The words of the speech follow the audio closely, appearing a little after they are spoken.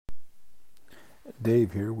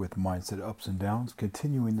Dave here with Mindset Ups and Downs,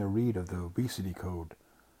 continuing the read of the Obesity Code.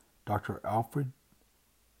 Dr. Alfred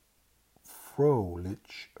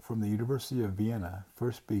Froelich from the University of Vienna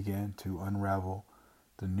first began to unravel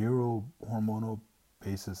the neurohormonal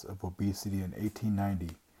basis of obesity in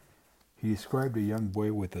 1890. He described a young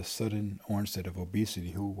boy with a sudden onset of obesity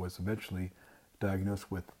who was eventually diagnosed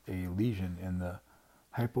with a lesion in the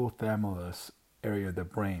hypothalamus area of the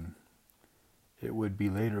brain. It would be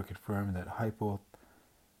later confirmed that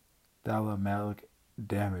hypothalamic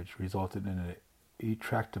damage resulted in an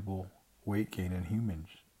intractable weight gain in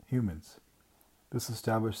humans. This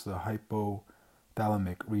established the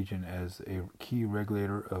hypothalamic region as a key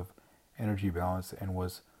regulator of energy balance and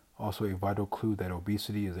was also a vital clue that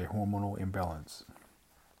obesity is a hormonal imbalance.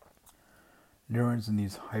 Neurons in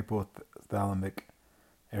these hypothalamic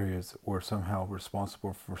areas were somehow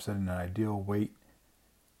responsible for setting an ideal weight,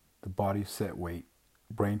 the body's set weight.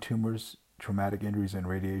 Brain tumors, traumatic injuries, and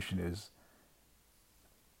radiation is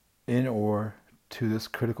in or to this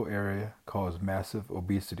critical area cause massive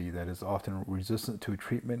obesity that is often resistant to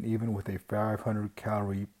treatment even with a 500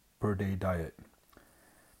 calorie per day diet.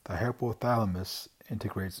 The hypothalamus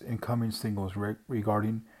integrates incoming signals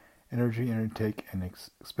regarding energy intake and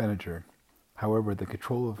expenditure. However, the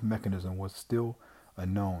control of mechanism was still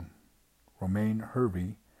unknown. Romain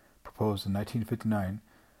Hervey proposed in 1959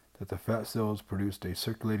 that the fat cells produced a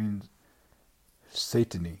circulating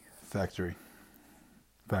satiety factor.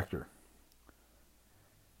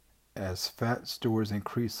 As fat stores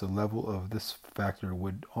increase, the level of this factor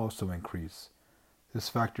would also increase. This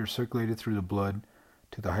factor circulated through the blood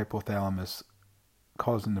to the hypothalamus,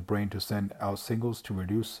 causing the brain to send out signals to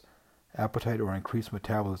reduce appetite or increase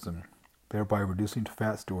metabolism, thereby reducing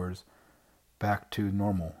fat stores back to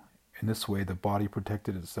normal. In this way, the body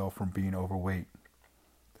protected itself from being overweight.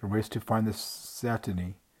 The race to find the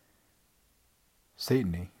satiety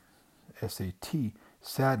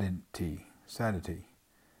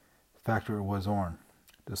factor was on.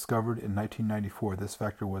 Discovered in 1994, this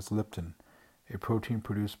factor was leptin, a protein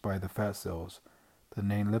produced by the fat cells. The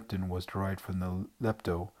name leptin was derived from the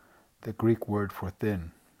lepto, the Greek word for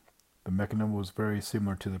thin. The mechanism was very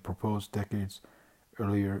similar to the proposed decades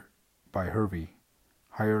earlier by Hervey.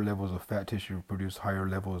 Higher levels of fat tissue produce higher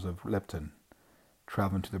levels of leptin,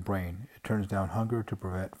 traveling to the brain. It turns down hunger to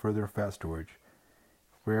prevent further fat storage.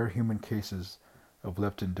 Rare human cases of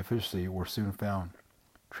leptin deficiency were soon found.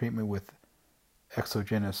 Treatment with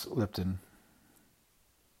exogenous leptin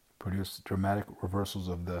produced dramatic reversals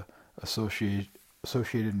of the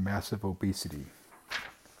associated massive obesity.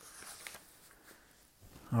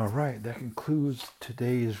 All right, that concludes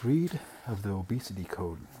today's read of the Obesity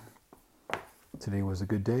Code. Today was a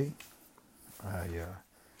good day. I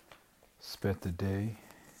spent the day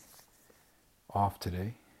off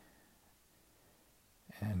today,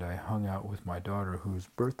 and I hung out with my daughter whose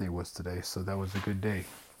birthday was today, so that was a good day.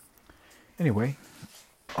 Anyway,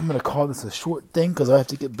 I'm going to call this a short thing because I have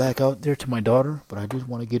to get back out there to my daughter, but I just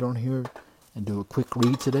want to get on here and do a quick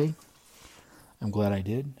read today. I'm glad I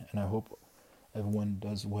did, and I hope everyone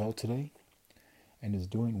does well today and is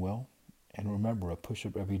doing well. And remember, a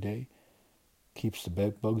push-up every day keeps the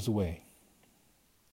bed bugs away.